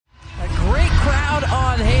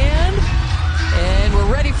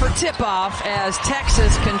tip-off as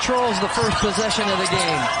Texas controls the first possession of the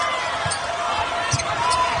game.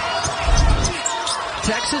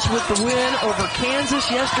 Texas with the win over Kansas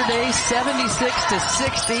yesterday,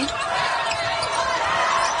 76-60.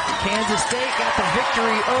 Kansas State got the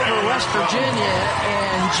victory over West Virginia,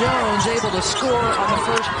 and Jones able to score on the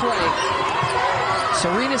first play.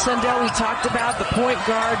 Serena Sundell, we talked about the point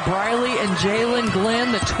guard, Briley and Jalen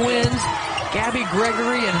Glenn, the twins, Gabby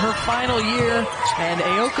Gregory in her final year, and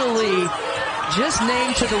Aoka Lee just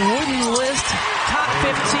named to the Wooden List top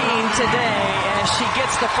 15 today as she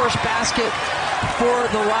gets the first basket for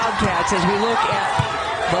the Wildcats. As we look at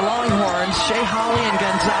the Longhorns, Shay Holle and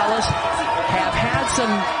Gonzales have had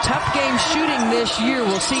some tough games shooting this year.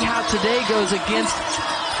 We'll see how today goes against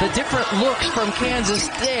the different looks from Kansas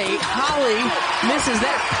State. Holle misses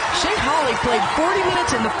that. Shay Holle played 40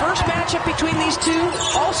 minutes in the first matchup between these two.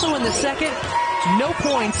 Also in the second, no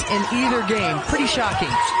points in either game. Pretty shocking.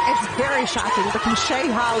 It's very shocking because Shay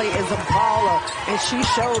Holle is a baller, and she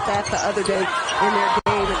showed that the other day in their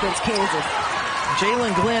game against Kansas.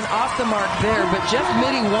 Jalen Glenn off the mark there, but Jeff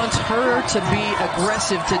Mittie wants her to be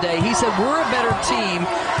aggressive today. He said, we're a better team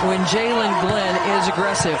when Jalen Glenn is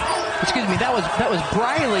aggressive. Excuse me, that was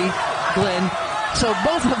Briley Glenn. So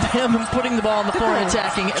both of them putting the ball on the floor and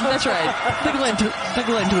attacking. That's right, the Glenn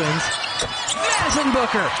twins. Madison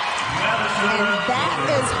Booker. And that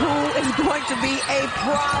is who is going to be a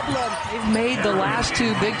problem. They've made the last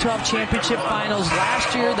two Big 12 championship finals.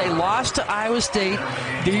 Last year they lost to Iowa State.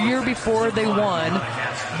 The year before they won.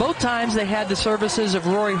 Both times they had the services of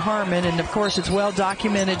Rory Harmon, and of course it's well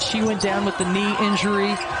documented she went down with the knee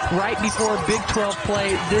injury right before Big 12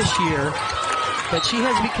 play this year. But she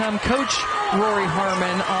has become Coach Rory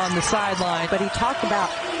Harmon on the sideline. But he talked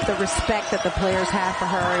about the respect that the players have for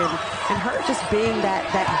her, and her just being that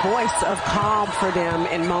voice of calm for them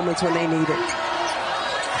in moments when they need it.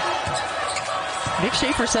 Nick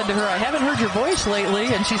Schaefer said to her, I haven't heard your voice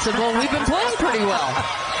lately. And she said, well, we've been playing pretty well.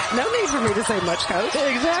 No need for me to say much, Coach.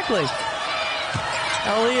 Exactly.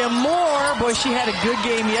 Aaliyah Moore, boy, she had a good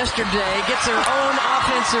game yesterday. Gets her own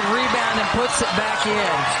offensive rebound and puts it back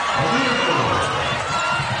in.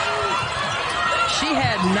 She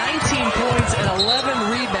had 19 points and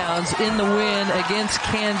 11 rebounds in the win against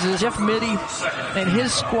Kansas. Jeff Mittie and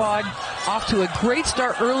his squad off to a great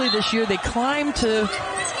start early this year. They climbed to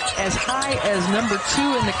as high as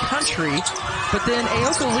 #2 in the country, but then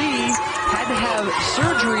Aoka Lee had to have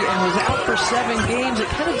surgery and was out for 7 games. It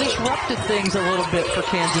kind of disrupted things a little bit for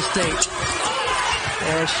Kansas State.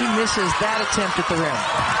 She misses that attempt at the rim.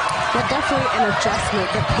 But definitely an adjustment.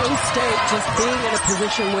 The K-State just being in a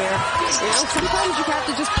position where, sometimes you have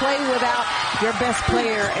to just play without your best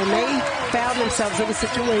player, and they found themselves in a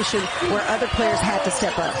situation where other players had to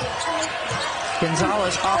step up.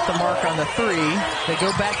 Gonzales off the mark on the 3. They go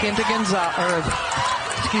back into into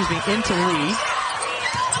Lee.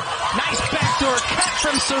 Nice backdoor cut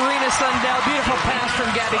from Serena Sundell. Beautiful pass from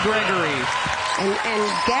Gabby Gregory. And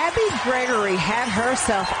Gabby Gregory had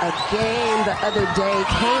herself a game the other day,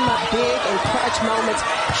 came up big in clutch moments.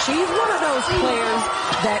 She's one of those players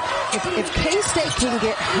that if K-State can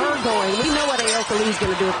get her going, we know what Aoka Lee's going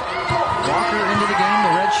to do. Walker into the game,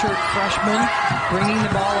 the redshirt freshman, bringing the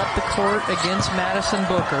ball up the court against Madison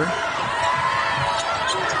Booker.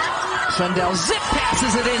 Sundell zip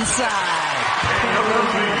passes it inside.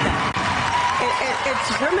 It's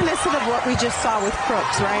reminiscent of what we just saw with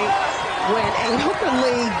Crooks, right? When Aoka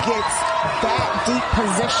Lee gets that deep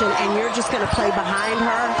position and you're just going to play behind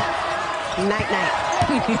her, night-night.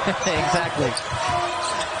 Exactly.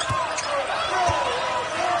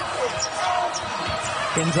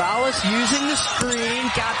 Gonzales using the screen,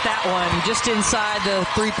 got that one just inside the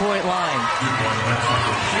three-point line.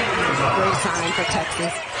 Great sign for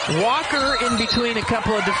Texas. Walker in between a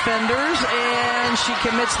couple of defenders, and she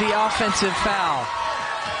commits the offensive foul.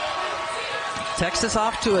 Texas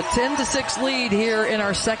off to a 10-6 lead here in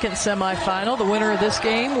our second semifinal. The winner of this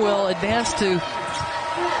game will advance to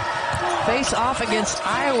face off against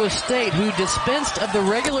Iowa State, who dispensed of the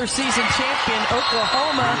regular season champion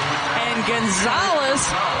Oklahoma, and Gonzales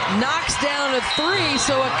knocks down a 3,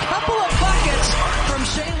 so a couple of buckets from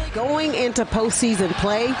Shaylee. Going into postseason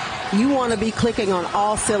play, you want to be clicking on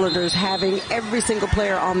all cylinders, having every single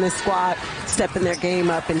player on this squad stepping their game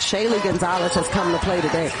up, and Shaylee Gonzales has come to play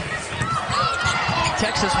today.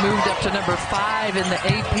 Texas moved up to #5 in the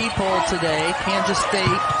AP poll today. Kansas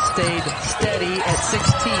State stayed steady at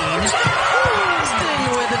 16.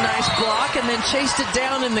 Gaston with a nice block and then chased it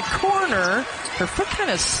down in the corner. Her foot kind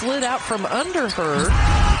of slid out from under her.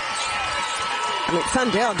 I mean,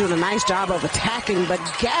 Sundell doing a nice job of attacking, but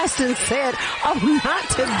Gaston said, oh, not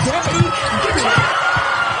today. Give me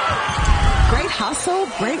that. hustle,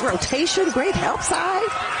 great rotation, great help side.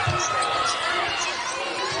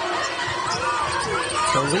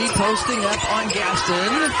 So Lee posting up on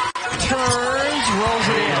Gaston. Turns, rolls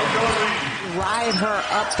it in. Ride her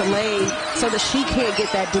up the lane so that she can't get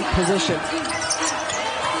that deep position.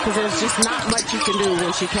 Because there's just not much you can do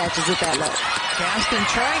when she catches it that low. Gaston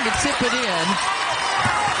trying to tip it in.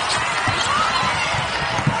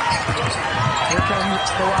 Here comes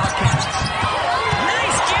the Wildcats.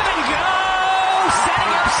 Nice give and go!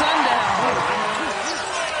 Setting up sundown.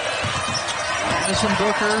 Madison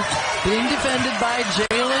Booker being defended by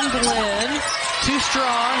Jalen Glenn. Too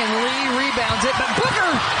strong, and Lee rebounds it, but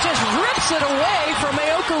Booker just rips it away from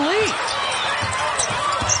Aoka Lee.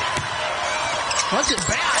 Wants it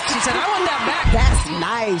back. She said, I want that back. That's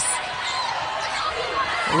nice.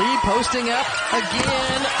 Lee posting up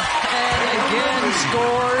again, and again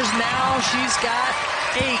scores. Now she's got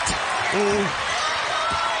 8.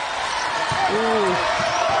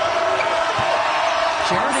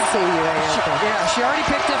 She already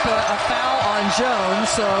picked up a foul on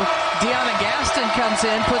Jones, so DeYona Gaston comes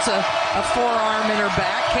in, puts a forearm in her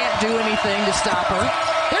back, can't do anything to stop her.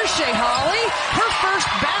 There's Shay Holle, her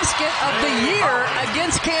first basket of the year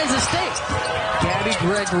against Kansas State. Gabby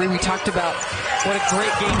Gregory, we talked about what a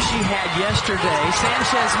great game she had yesterday.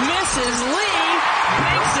 Sanchez misses, Lee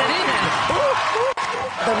makes it in.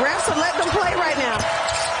 The refs will let them play right now.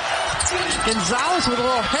 Gonzales with a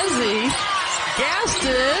little hezzy.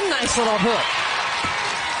 Gaston, nice little hook.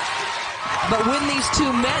 But when these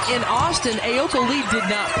two met in Austin, Aoka Lee did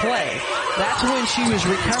not play. That's when she was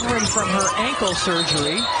recovering from her ankle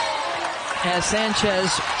surgery as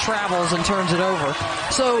Sanchez travels and turns it over.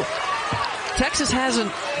 So Texas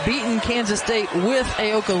hasn't beaten Kansas State with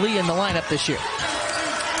Aoka Lee in the lineup this year.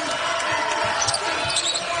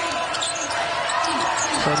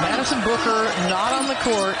 So Madison Booker not on the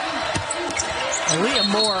court. Aaliyah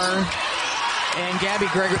Moore and Gabby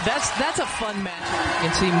Gregory. That's a fun match. You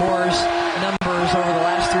can see Moore's numbers over the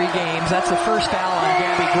last 3 games. That's the first foul on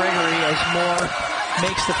Gabby Gregory as Moore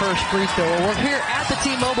makes the first free throw. We're here at the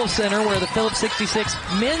T-Mobile Center where the Phillips 66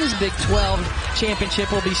 Men's Big 12 Championship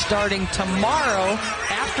will be starting tomorrow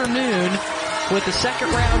afternoon with the second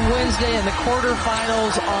round Wednesday and the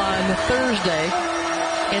quarterfinals on Thursday.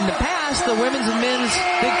 In the past, the women's and men's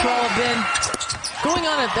Big 12 have been going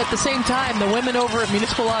on at the same time. The women over at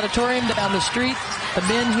Municipal Auditorium down the street, the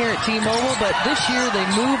men here at T-Mobile, but this year they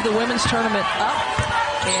moved the women's tournament up,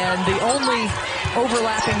 and the only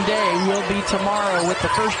overlapping day will be tomorrow with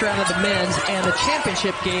the first round of the men's and the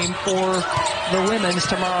championship game for the women's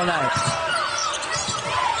tomorrow night.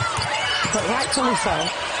 But rightfully so.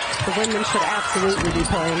 The women should absolutely be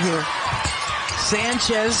playing here.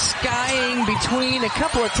 Sanchez skying between a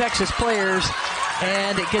couple of Texas players,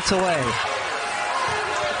 and it gets away.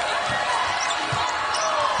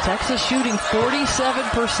 Texas shooting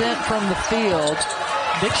 47% from the field.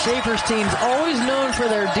 Dick Schaefer's team's always known for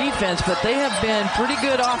their defense, but they have been pretty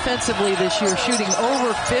good offensively this year, shooting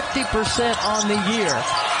over 50% on the year.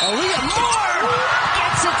 Aaliyah Moore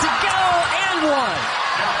gets it to go and one.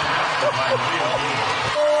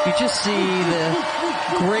 You just see the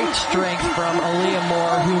great strength from Aaliyah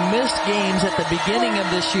Moore, who missed games at the beginning of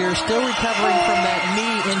this year, still recovering from that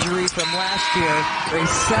knee injury from last year. A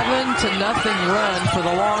 7-0 run for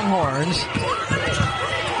the Longhorns.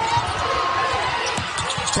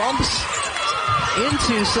 Bumps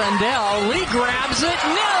into Sundell. Lee grabs it.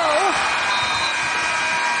 No!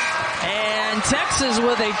 And Texas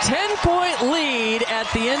with a 10-point lead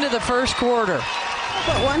at the end of the first quarter.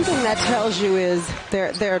 But one thing that tells you is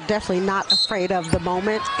they're definitely not afraid of the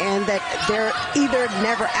moment, and that they're either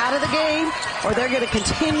never out of the game or they're going to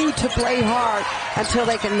continue to play hard until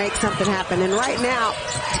they can make something happen. And right now,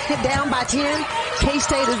 down by 10,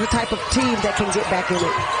 K-State is the type of team that can get back in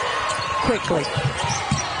it quickly.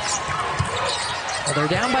 Well, they're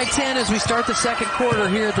down by 10 as we start the second quarter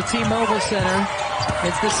here at the T-Mobile Center.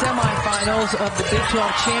 It's the semifinals of the Big 12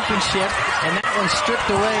 Championship, and that one's stripped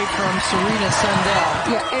away from Serena Sundell.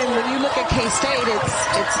 Yeah, and when you look at K-State,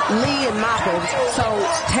 it's Lee and Moppin. So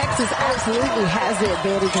Texas absolutely has the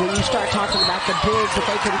advantage when you start talking about the bigs that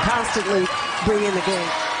they can constantly bring in the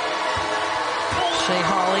game. Shay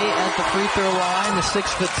Holle at the free throw line, the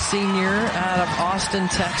 6-foot senior out of Austin,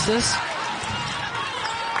 Texas.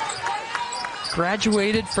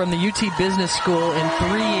 Graduated from the UT Business School in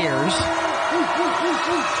 3 years.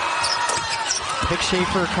 Vic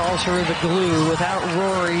Schaefer calls her the glue. Without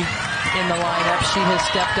Rory in the lineup, she has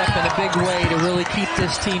stepped up in a big way to really keep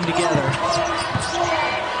this team together.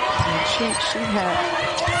 And she had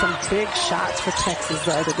some big shots for Texas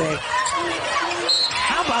the other day.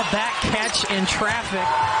 How How about that catch in traffic?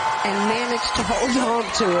 And managed to hold on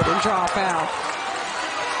to it and draw a foul.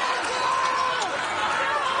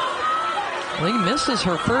 Lee misses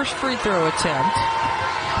her first free throw attempt.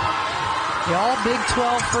 The all-Big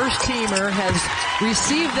 12 first-teamer has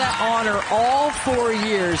received that honor all 4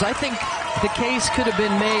 years. I think the case could have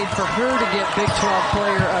been made for her to get Big 12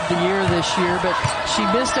 Player of the Year this year, but she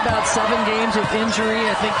missed about 7 games with injury.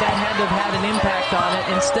 I think that had to have had an impact on it.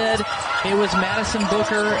 Instead, it was Madison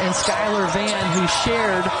Booker and Skylar Vann who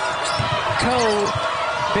shared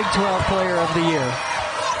co-Big 12 Player of the Year.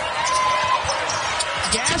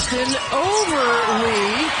 Gaston over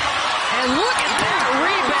Lee, and look at that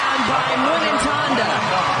rebound by Munintonda.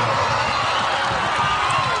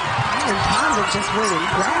 Munintonda just went and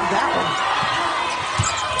grabbed that one.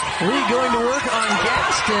 Lee going to work on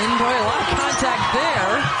Gaston. Boy, a lot of contact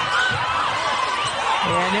there.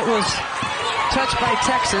 And it was touched by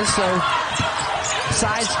Texas, so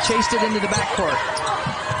Sides chased it into the backcourt.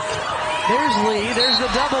 There's Lee, there's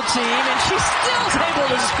the double team, and she still's able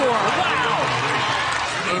to score. Wow!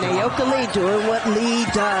 And Ayoka Lee doing what Lee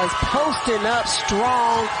does, posting up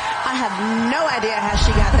strong. I have no idea how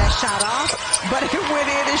she got that shot off, but it went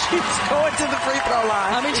in and she's going to the free throw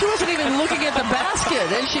line. I mean, she wasn't even looking at the basket.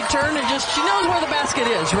 Then she turned and she knows where the basket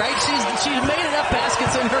is, right? She's made enough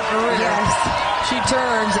baskets in her career. Yes. She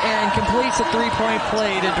turns and completes a three-point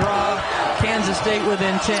play to draw Kansas State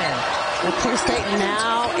within 10. Well, K-State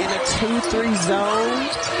now in a 2-3 zone.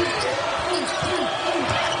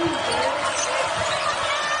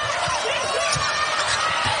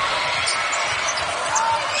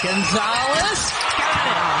 Gonzales got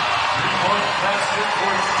it.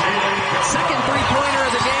 Second three-pointer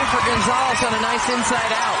of the game for Gonzales on a nice inside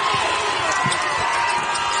out.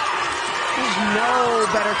 There's no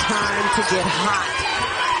better time to get hot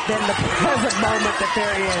than the present moment that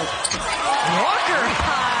they're in. Walker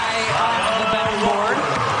high off the backboard.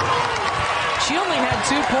 She only had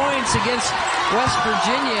 2 points against West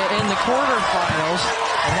Virginia in the quarterfinals,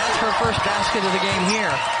 and that's her first basket of the game here.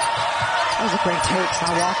 That was a great take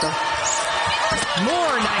by Walker.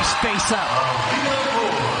 Moore, nice face up.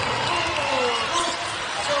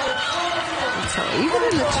 So even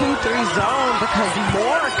in the 2-3 zone, because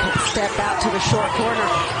Moore can step out to the short corner,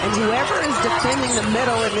 and whoever is defending the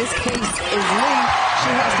middle, in this case is Lee, she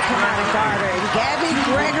has to come out and guard her. And Gabby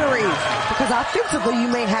Gregory, because offensively you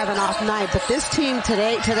may have an off night, but this team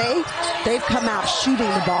today, they've come out shooting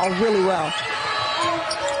the ball really well.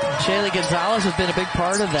 Shaylee Gonzales has been a big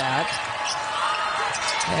part of that.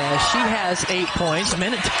 She has 8 points.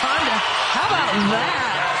 Munintonda, how about that?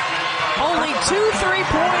 Only 2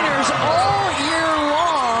 3-pointers all year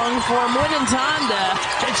long for Munintonda,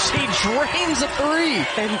 and she drains a three.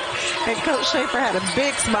 And Coach Schaefer had a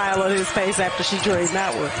big smile on his face after she drained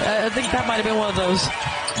that one. I think that might have been one of those.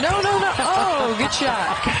 No. Oh, good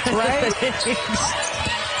shot. Right?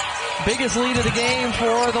 Biggest lead of the game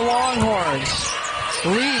for the Longhorns.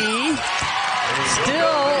 Lee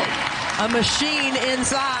still a machine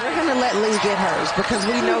inside. We're going to let Lee get hers because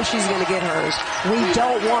we know she's going to get hers. We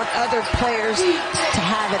don't want other players to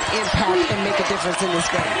have an impact and make a difference in this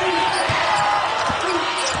game.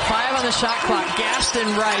 5 on the shot clock.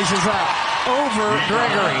 Gaston rises up over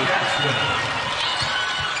Gregory.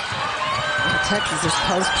 Texas's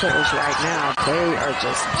post players right now, they are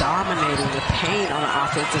just dominating the paint on the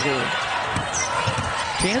offensive end.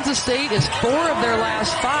 Kansas State is 4 of their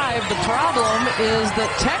last 5. The problem is that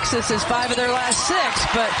Texas is 5 of their last 6.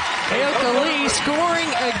 But Ayoka Lee scoring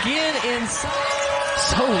again in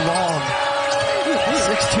so long.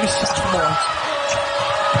 6'2" sophomore.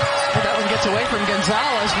 And that one gets away from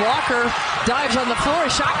Gonzales. Walker dives on the floor.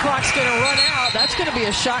 Shot clock's going to run out. That's going to be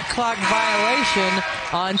a shot clock violation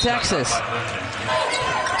on Texas.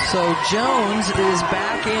 So Jones is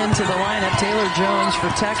back into the lineup. Taylor Jones for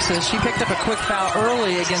Texas. She picked up a quick foul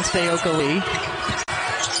early against Ayoka Lee.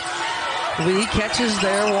 Lee catches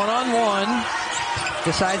there one-on-one.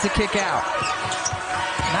 Decides to kick out.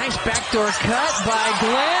 Nice backdoor cut by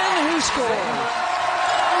Glenn, who scored.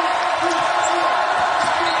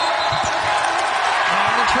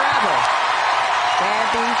 And the travel.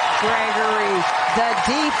 Gabby Gregory. The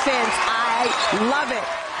defense. I love it.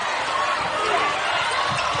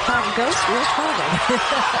 Ghost real trouble.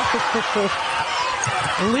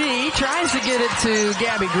 Lee tries to get it to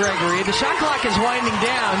Gabby Gregory. The shot clock is winding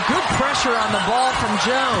down. Good pressure on the ball from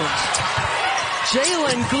Jones.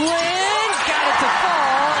 Jalen Glenn got it to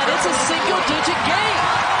fall, and it's a single-digit game.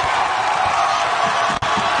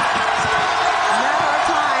 Matter of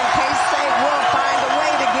time, K-State will find a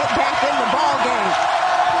way to get back in the ball game.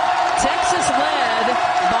 Texas led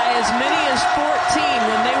by as many as 14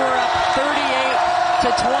 when they were up 38-14 to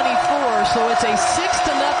 24, so it's a 6-0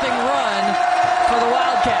 run for the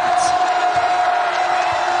Wildcats.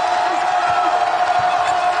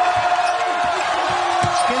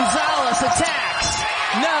 Gonzales attacks.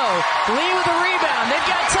 No. Lee with a rebound. They've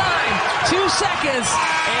got time. 2 seconds.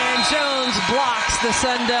 And Jones blocks the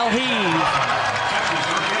Sundell heave.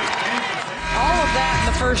 All of that in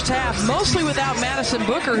the first half, mostly without Madison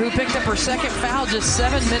Booker, who picked up her second foul just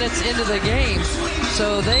 7 minutes into the game.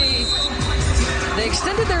 So they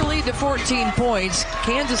extended their lead to 14 points.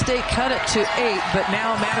 Kansas State cut it to 8, but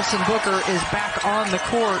now Madison Booker is back on the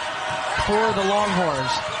court for the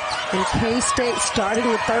Longhorns. And K-State starting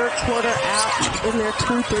the third quarter out in their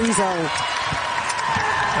 2-3 zone.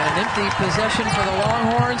 An empty possession for the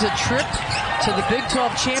Longhorns. A trip to the Big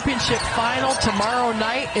 12 Championship Final tomorrow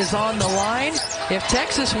night is on the line. If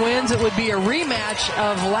Texas wins, it would be a rematch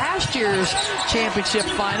of last year's championship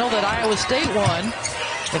final that Iowa State won.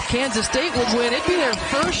 If Kansas State would win, it'd be their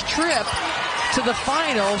first trip to the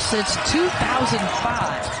final since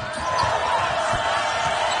 2005.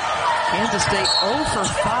 Kansas State 0 for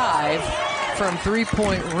 5 from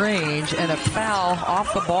three-point range, and a foul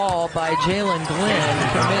off the ball by Jalen Glenn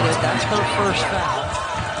committed. That's her first foul.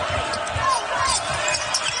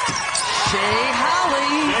 Shay Holle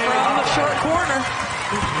from the short corner.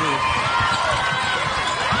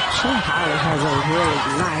 Shay Holle has a really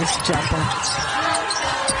nice jumper.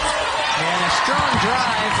 And a strong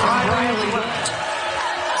drive from Riley.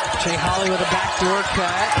 Shay Holle with a backdoor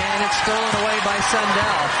cut, and it's stolen away by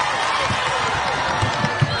Sundell.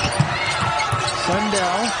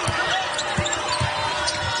 Sundell.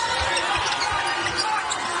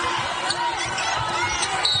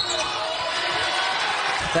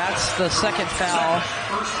 That's the second foul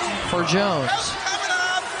for Jones.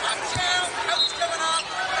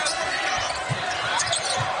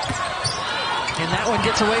 And that one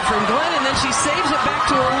gets away from Glenn, and then she saves it back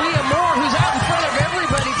to Aaliyah Moore, who's out in front of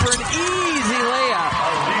everybody for an easy layup.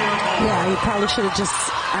 Yeah, you probably should have just,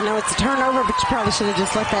 I know it's a turnover, but you probably should have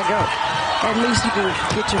just let that go. At least you can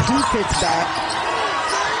get your defense back.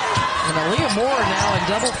 And Aaliyah Moore now in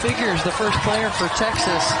double figures, the first player for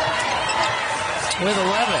Texas with 11.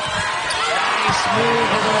 Nice move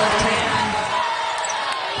to the left hand.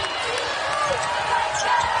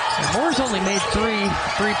 And Moore's only made 3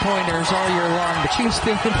 3-pointers all year long, but she was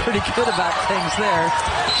feeling pretty good about things there.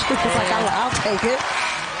 She was like, I'll take it.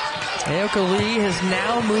 Ayoka Lee has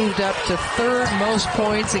now moved up to third most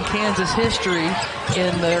points in Kansas history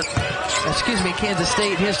in their, Kansas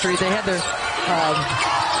State history. They had their,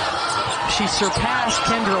 she surpassed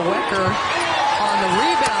Kendra Wecker on the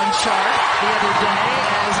rebound chart the other day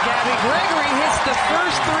as Gabby Gregory hits the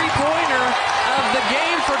first 3-pointer of the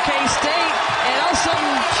game for K-State. And all of a sudden,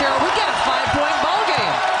 Cheryl, we got a 5-point ball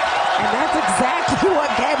game. And that's exactly what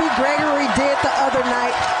Gabby Gregory did the other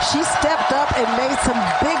night. She stepped up and made some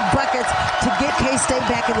big buckets to get K-State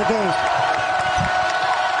back in the game.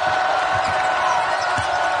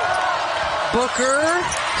 Booker,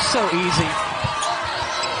 so easy.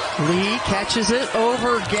 Lee catches it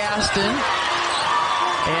over Gaston,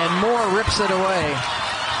 and Moore rips it away.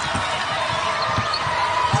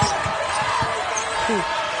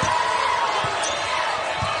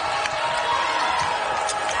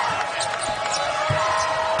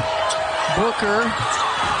 Booker.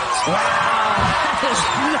 Wow, that is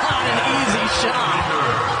not an easy shot.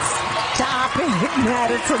 Stop it,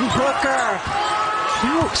 Madison Booker.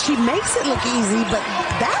 No, she makes it look easy, but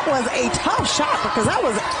that was a tough shot because that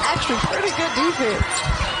was actually pretty good defense.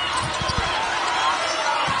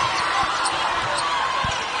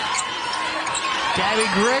 Gabby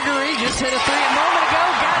Gregory just hit a 3 a moment ago,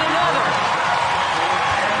 got another.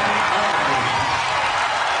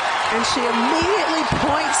 And she immediately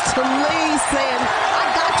points to Lee saying, I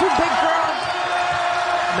got you, big girl.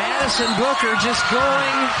 Madison Booker just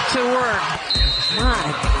going to work. My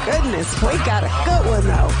goodness, we got a good one,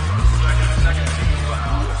 though.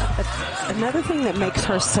 Another thing that makes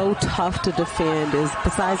her so tough to defend is,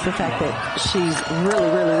 besides the fact that she's really,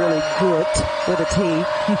 really, really good with a T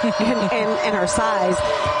and her size,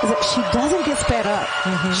 is that she doesn't get sped up.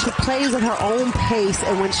 She plays at her own pace,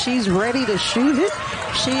 and when she's ready to shoot it,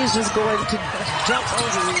 she is just going to jump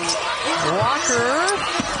over you. Walker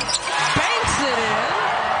banks it in.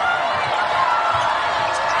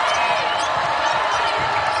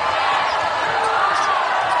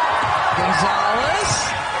 Gonzales,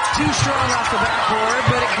 too strong off the backboard,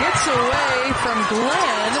 but it gets away from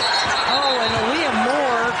Glenn. Oh, and Aaliyah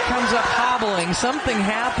Moore comes up hobbling. Something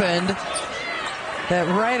happened that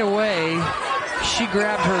right away she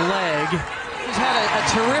grabbed her leg. She's had a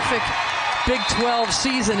terrific Big 12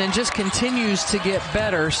 season and just continues to get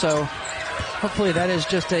better. So Hopefully that is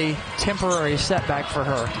just a temporary setback for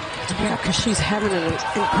her. Yeah, because she's having an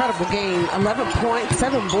incredible game. 11 points,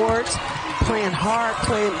 7 boards, playing hard,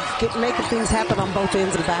 making things happen on both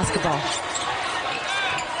ends of the basketball.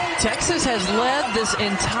 Texas has led this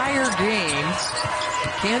entire game.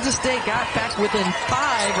 Kansas State got back within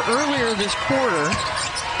 5 earlier this quarter.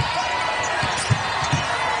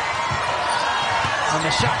 And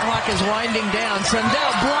the shot clock is winding down.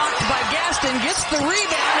 Sundell blocked by Gaston, gets the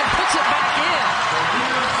rebound and puts it back in.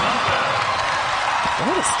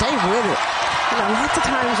 Way to stay with it. You know, lots of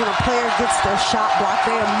times when a player gets their shot blocked,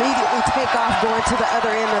 they immediately take off going to the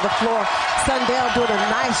other end of the floor. Sundell doing a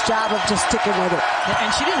nice job of just sticking with it.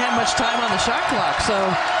 And she didn't have much time on the shot clock, so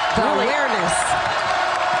the awareness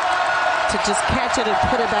to just catch it and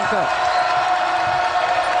put it back up.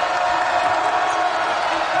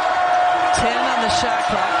 10 on the shot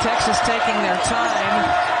clock. Texas taking their time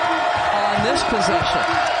on this possession.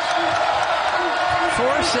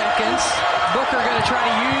 4 seconds. Booker going to try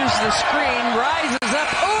to use the screen. Rises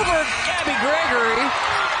up over Gabby Gregory.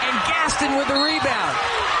 And Gaston with the rebound.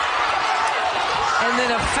 And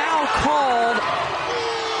then a foul called.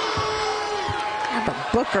 But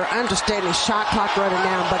Booker understanding shot clock running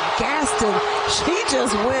down. But Gaston, she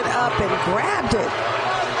just went up and grabbed it.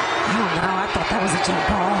 I don't know. I thought that was a jump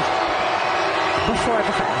ball. Before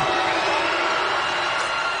the foul.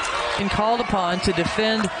 And called upon to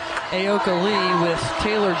defend Aoka Lee with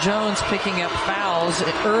Taylor Jones picking up fouls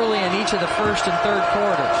early in each of the first and third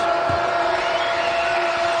quarters.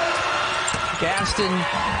 Gaston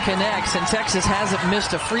connects, and Texas hasn't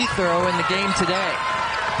missed a free throw in the game today.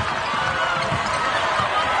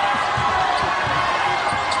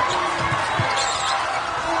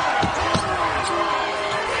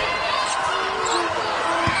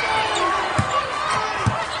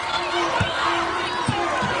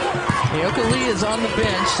 Aoka Lee is on the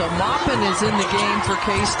bench, so Maupin is in the game for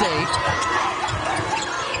K-State.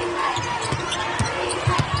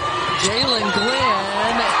 Jalen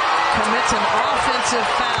Glenn commits an offensive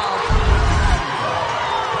foul.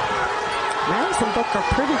 Madison Booker,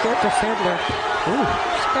 pretty good defender. Ooh,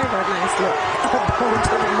 she gave her a nice look going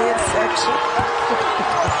to the midsection.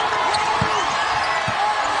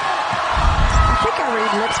 I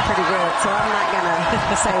read lips pretty good, so I'm not going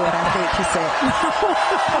to say what I think he said.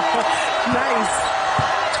 Nice.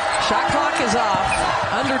 Shot clock is off.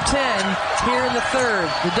 Under 10 here in the third.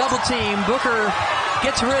 The double team. Booker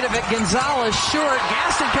gets rid of it. Gonzales short.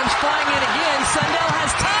 Gaston comes flying in again. Sundell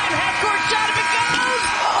has time. Half-court shot. If it goes!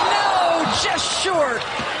 No! Just short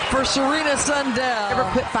for Serena Sundell. Never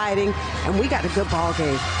quit fighting, and we got a good ball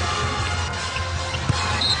game.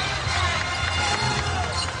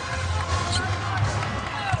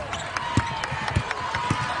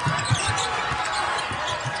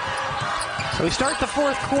 We start the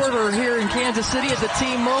fourth quarter here in Kansas City at the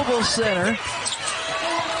T-Mobile Center.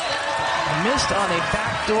 Missed on a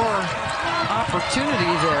backdoor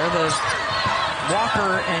opportunity there. The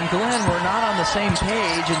Walker and Glenn were not on the same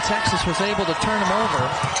page, and Texas was able to turn them over.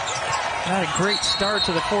 Not a great start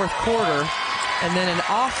to the fourth quarter. And then an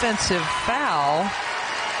offensive foul.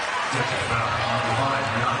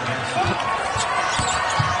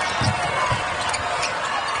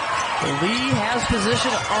 Lee has position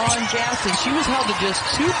on Gaston. She was held to just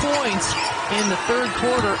 2 points in the third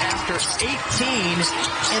quarter after 18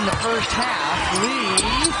 in the first half. Lee,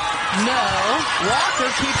 no. Walker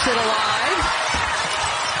keeps it alive.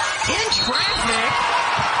 In traffic,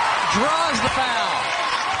 draws the foul.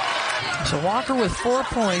 So Walker with 4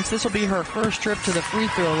 points. This will be her first trip to the free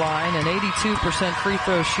throw line, an 82% free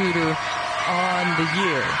throw shooter on the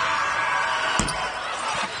year.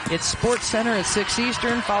 It's Sports Center at 6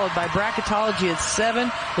 Eastern, followed by Bracketology at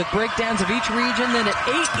 7, with breakdowns of each region. Then at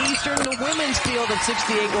 8 Eastern, the women's field at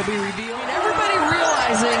 68 will be revealed. Everybody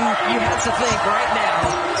realizing you have to think right now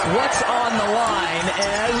what's on the line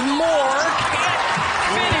as Moore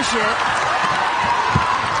can't finish it.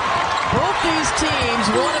 Both these teams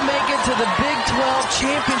want to make it to the Big 12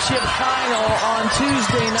 championship final on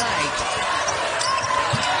Tuesday night.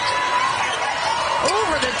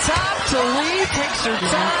 Over the top to Lee, takes her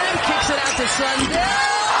time, kicks it out to Sundell. In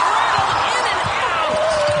and out.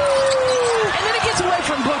 And then it gets away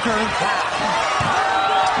from Booker.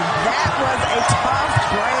 That was a tough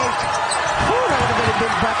break. Ooh, that would have been a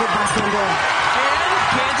big bucket by Sundell. And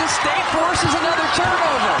Kansas State forces another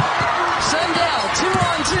turnover. Sundell,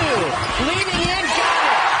 2-on-2. Leading in, got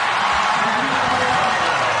it.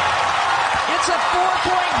 It's a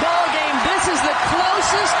 4-point ball game. This is the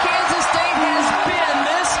closest Kansas State has been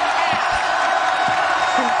this half.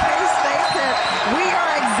 And K-State said, we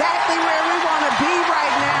are exactly where we want to be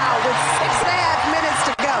right now with 6.5 minutes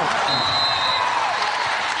to go.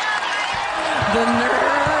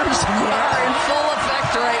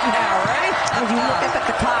 when you look up at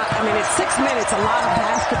the clock, I mean, it's 6 minutes, a lot of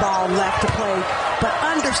basketball left to play, but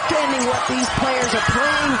understanding what these players are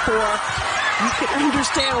playing for, you can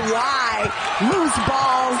understand why loose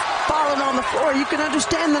balls falling on the floor. You can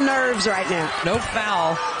understand the nerves right now. No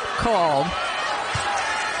foul called.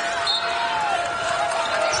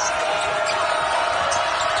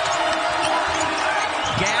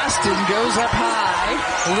 Gaston goes up high.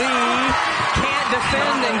 Lee can't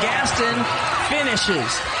defend, and Gaston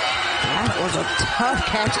finishes. That was a tough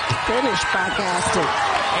catch finish by Gaston.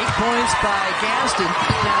 8 points by Gaston.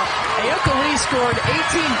 Now, Ayoka Lee scored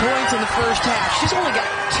 18 points in the first half. She's only got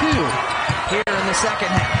 2 here in the second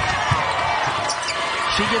half.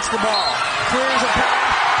 She gets the ball, clears a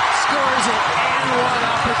path, scores it, and one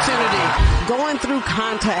opportunity. Going through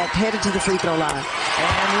contact, headed to the free throw line.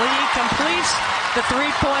 And Lee completes the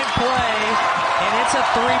three-point play, and it's a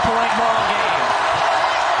three-point ball game.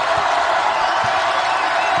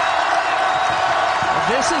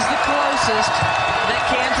 This is the closest that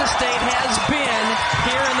Kansas State has been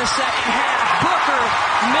here in the second half. Booker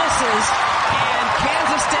misses, and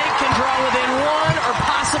Kansas State can draw within 1 or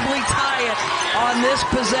possibly tie it on this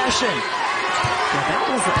possession. Yeah, that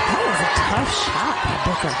was a tough shot by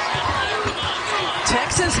Booker.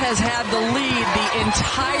 Texas has had the lead the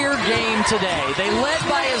entire game today. They led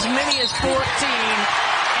by as many as 14,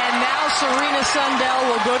 and now Serena Sundell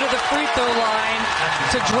will go to the free throw line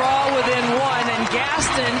to draw within 1, and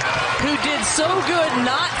Gaston, who did so good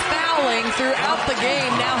not fouling throughout the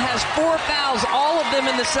game, now has 4 fouls, all of them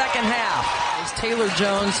in the second half. As Taylor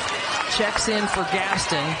Jones checks in for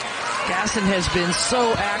Gaston. Gaston has been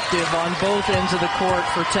so active on both ends of the court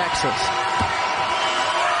for Texas.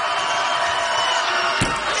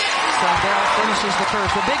 Sundell finishes the first.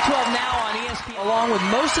 The Big 12 now on ESPN, along with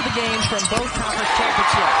most of the games from both conference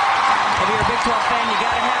championships. If you're a Big 12 fan, you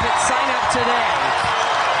got to have it. Sign up today.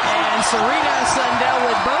 And Serena Sundell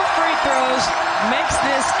with both free throws makes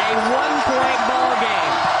this a 1-point ball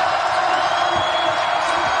game.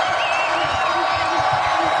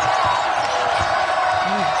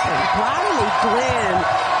 Riley Glenn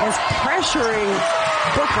is pressuring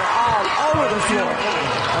Booker all over the floor.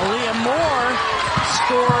 Aaliyah Moore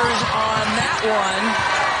scores on that one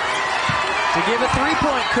to give a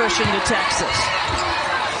 3-point cushion to Texas.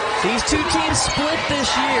 These two teams split this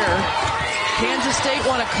year. Kansas State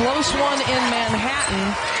won a close one in Manhattan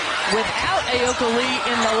without Ayoka Lee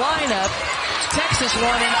in the lineup. Texas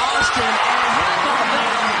won in Austin, and half of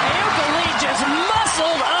that, Ayoka Lee just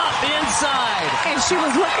muscled up inside. And she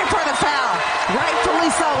was looking for the foul.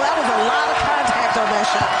 Rightfully so. That was a lot of contact on that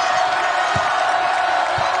shot.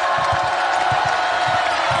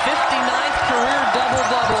 59th career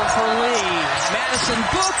double-double for Lee. Madison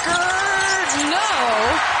Booker, no.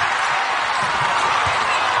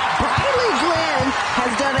 Riley Glenn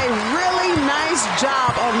has done a really nice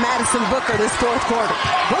job on Madison Booker this fourth quarter.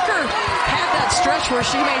 Booker had that stretch where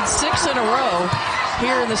she made 6 in a row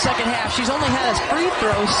here in the second half. She's only had a free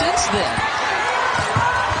throw since then.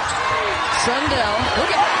 Sundell, look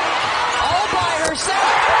at that, all by herself.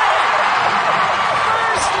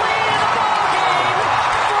 First lead in the ball game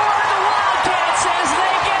for the Wildcats as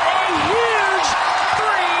they get a huge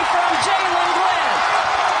 3 from Jalen Glenn.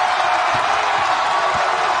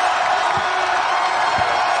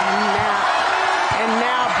 And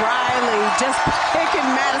now Riley just picking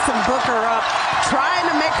Madison Booker up, trying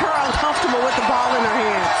to make her uncomfortable with the ball in her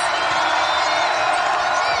hands.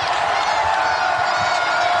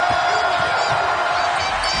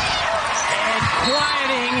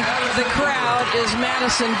 The crowd is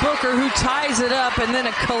Madison Booker, who ties it up, and then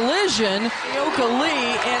a collision, Ayoka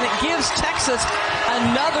Lee, and it gives Texas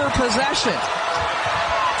another possession.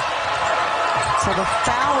 So the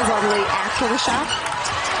foul was on Lee after the shot?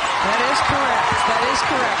 That is correct. That is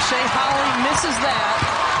correct. Shay Holle misses that,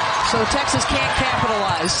 so Texas can't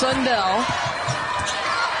capitalize. Sundell.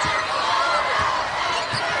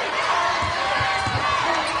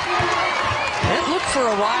 It looked for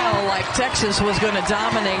a while like Texas was going to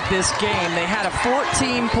dominate this game. They had a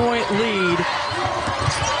 14-point lead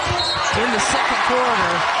in the second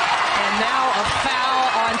quarter, and now a foul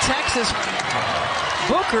on Texas.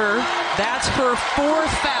 Booker, that's her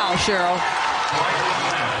 4th foul, Cheryl.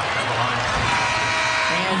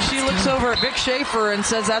 And she looks over at Vic Schaefer and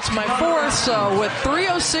says, that's my 4th, so with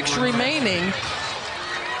 3:06 remaining,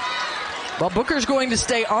 well, Booker's going to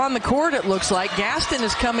stay on the court, it looks like. Gaston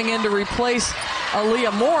is coming in to replace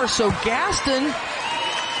Aaliyah Moore. So Gaston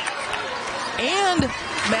and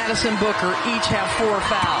Madison Booker each have 4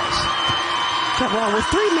 fouls. Well, with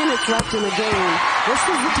 3 minutes left in the game, this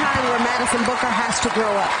is the time where Madison Booker has to grow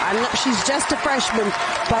up. I know she's just a freshman,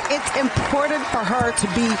 but it's important for her to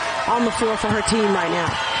be on the floor for her team right now.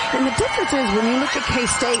 And the difference is when you look at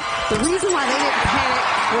K-State, the reason why they didn't panic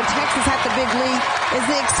when Texas had the big lead is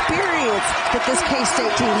the experience that this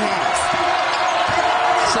K-State team has.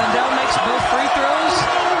 Sundell makes both free throws.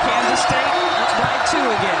 Kansas State up by 2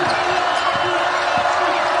 again.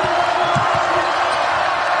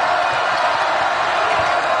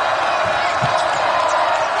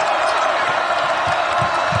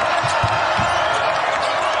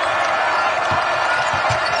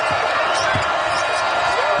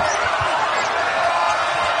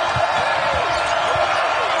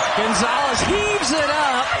 Gonzales heaves it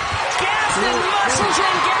up. Gaston muscles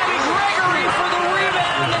in Gabby Gregory for the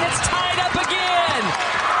rebound, and it's tied up again.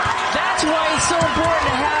 That's why it's so important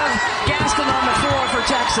to have Gaston on the floor for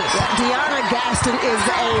Texas. DeYona Gaston is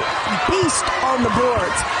a beast on the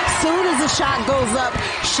boards. Soon as the shot goes up,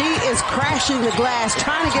 she is crashing the glass,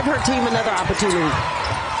 trying to give her team another opportunity.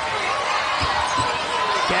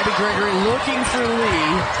 Gabby Gregory looking for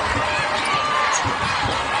Lee.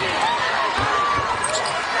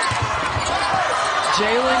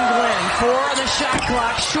 Jalen Glenn, 4 on the shot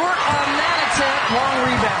clock, short on that attempt, long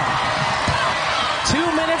rebound. 2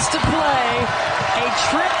 minutes to play. A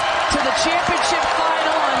trip to the championship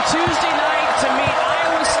final on Tuesday night to meet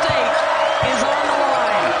Iowa State is on the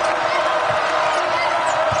line.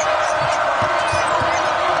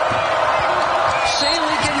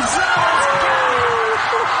 Shaylee Gonzales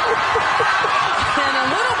and a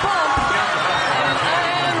little bump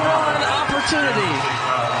and an opportunity.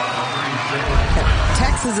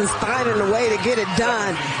 Texas is finding a way to get it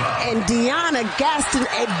done. And DeYona Gaston,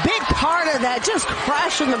 a big part of that, just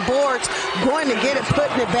crashing the boards, going to get it,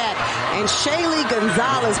 putting it back. And Shaylee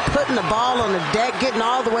Gonzales putting the ball on the deck, getting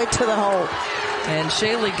all the way to the hole. And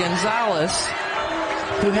Shaylee Gonzales,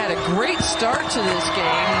 who had a great start to this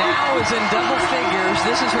game, now is in double figures.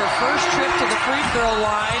 This is her first trip to the free throw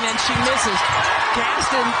line, and she misses.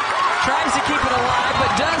 Gaston tries to keep it alive, but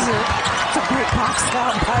doesn't. It's a great box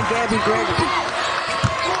out by Gabby Gregory.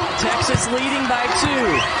 Texas leading by 2.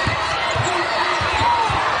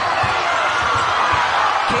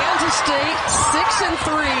 Kansas State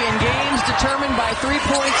 6-3 in games determined by 3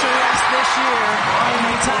 points or less this year. And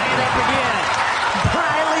they tie it up again.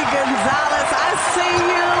 Riley Gonzales, I see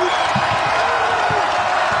you.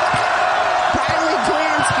 Riley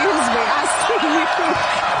Glenn, excuse me, I see you.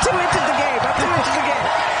 2 into the game. I'm 2 into the game.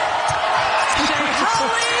 Shay Holle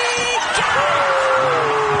got it!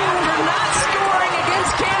 After not scoring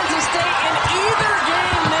against Kansas State in either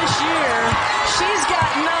game this year, she's got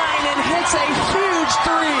 9 and hits a huge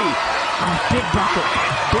 3. Oh, big bucket.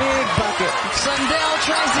 Big bucket. Sundell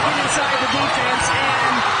tries to get inside the defense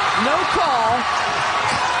and no call.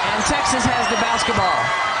 And Texas has the basketball.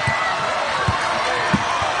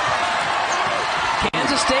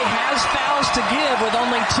 Kansas State has fouls to give with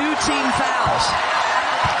only 2 team fouls.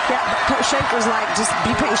 Yeah, Coach Schaefer's like, just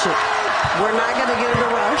be patient. We're not going to get in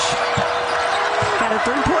a rush. Got a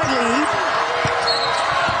 3-point lead.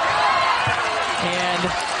 And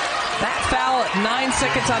that foul at 9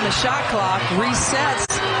 seconds on the shot clock resets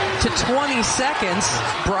to 20 seconds.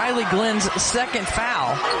 Briley Glenn's second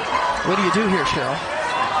foul. What do you do here, Cheryl?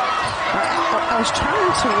 I was trying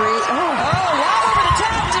to read. Oh, right over the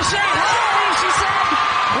top to Shay Holle. She said,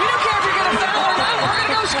 we don't care if you're going to foul or not. We're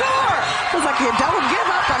going to go score. It was like you don't give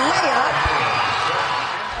up a layup.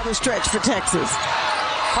 Another stretch for Texas.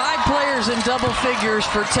 5 players in double figures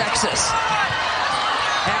for Texas.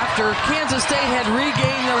 After Kansas State had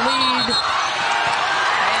regained the lead.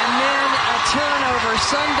 And then a turnover.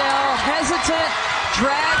 Sundell, hesitant,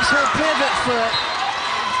 drags her pivot foot.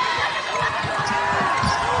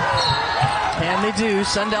 And they do.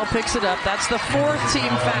 Sundell picks it up. That's the 4th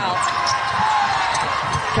team foul.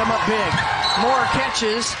 Come up big. Moore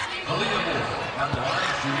catches.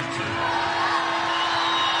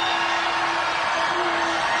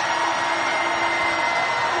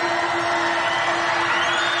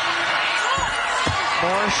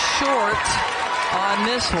 Moore short on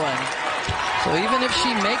this one. So even if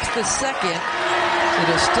she makes the second,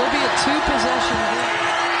 it'll still be a 2-possession game.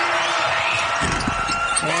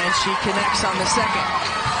 And she connects on the second.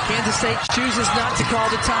 Kansas State chooses not to call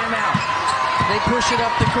the timeout. They push it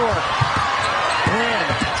up the court. Lynn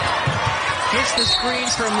gets the screen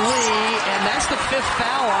from Lee, and that's the 5th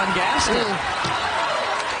foul on Gaston.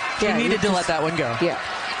 She needed to let that one go. Yeah.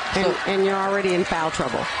 And you're already in foul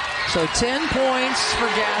trouble. So 10 points for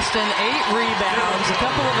Gaston, 8 rebounds, a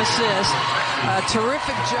couple of assists. A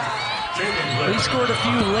terrific job. He scored a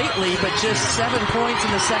few lately, but just 7 points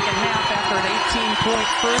in the second half after an 18-point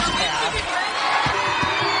first half.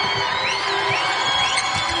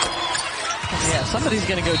 Yeah, somebody's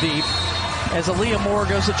going to go deep as Aaliyah Moore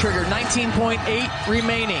goes to trigger. 19.8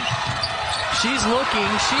 remaining. She's looking,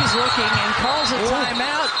 and calls a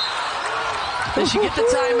timeout. Does she get the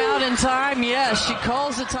timeout in time? Yes, she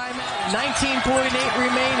calls the timeout. 19.8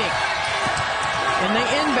 remaining. And they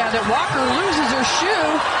inbound it. Walker loses her shoe,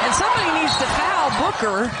 and somebody needs to foul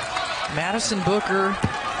Booker. Madison Booker,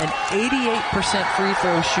 an 88% free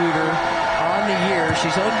throw shooter on the year.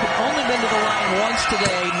 She's only been to the line once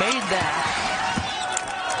today, made that.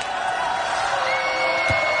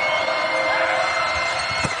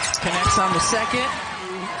 Connects on the second.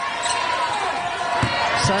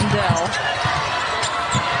 Sundell.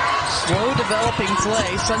 Slow developing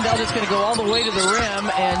play. Sundell just going to go all the way to the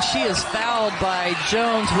rim, and she is fouled by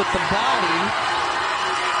Jones with the body.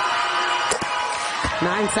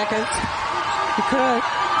 9 seconds. You could.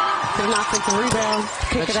 Get an offensive rebound.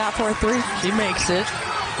 Kick it out for a three. She makes it.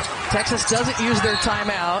 Texas doesn't use their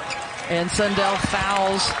timeout, and Sundell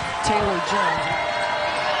fouls Taylor Jones.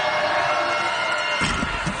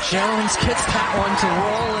 Jones gets that one to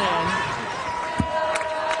roll in.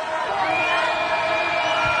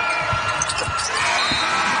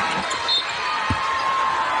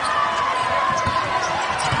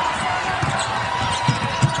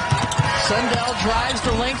 Sundell drives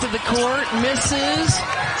the length of the court, misses,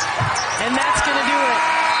 and that's going to do it.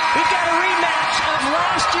 We've got a rematch of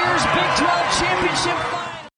last year's Big 12 championship final.